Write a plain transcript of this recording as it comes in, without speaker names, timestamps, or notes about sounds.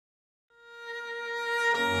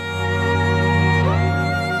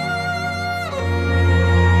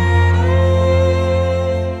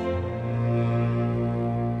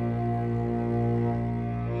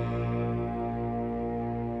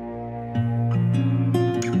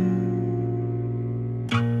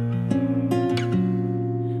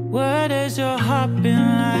has your heart been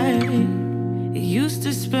like? It used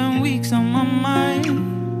to spend weeks on my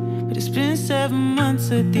mind, but it's been 7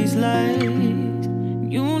 months of these lies.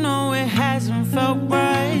 You know it hasn't felt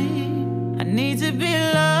right. I need to be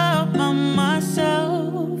loved by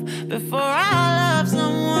myself before I love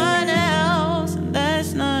someone else. And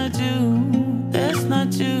that's not you, that's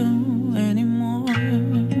not you anymore.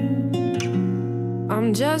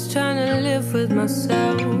 I'm just trying to live with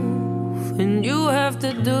myself, and you have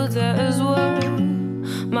to do that as well.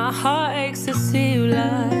 My heart aches to see you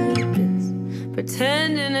like this,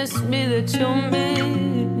 pretending it's me that you'll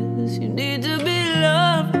miss. You need to be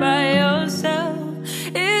loved by yourself.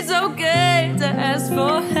 It's okay to ask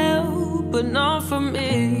for help, but not from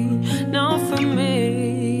me, not from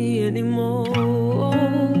me anymore.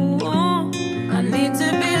 I need to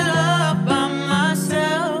be loved by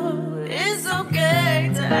myself. It's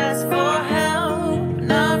okay to ask for help, but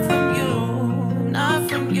not from you, not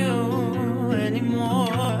from you anymore.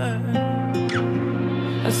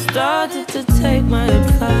 I started to take my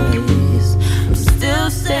advice. I'm still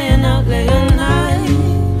staying out late at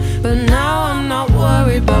night, but now I'm not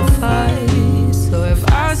worried about fights. So if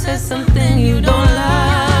I said something you don't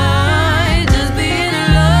like, just being in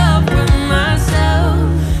love with myself.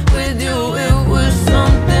 With you it was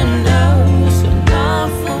something else, but not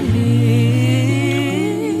for me.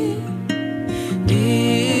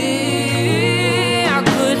 I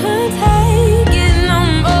couldn't take it no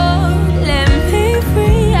more. Let me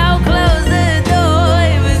free, I'll close the door.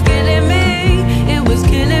 It was killing me, it was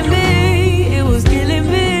killing me, it was killing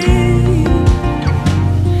me.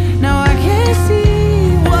 Now I can't see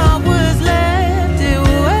what was left. It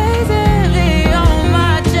weighs heavy on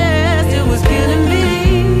my chest. It was killing me,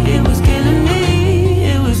 it was killing me,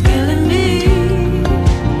 it was killing me.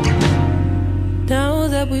 Now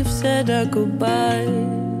that we've said our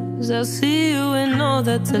goodbyes, I see you and know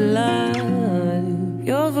that's a lie.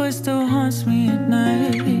 Your voice still haunts me at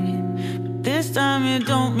night, but this time it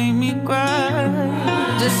don't make me cry.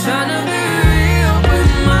 Just trying to be real.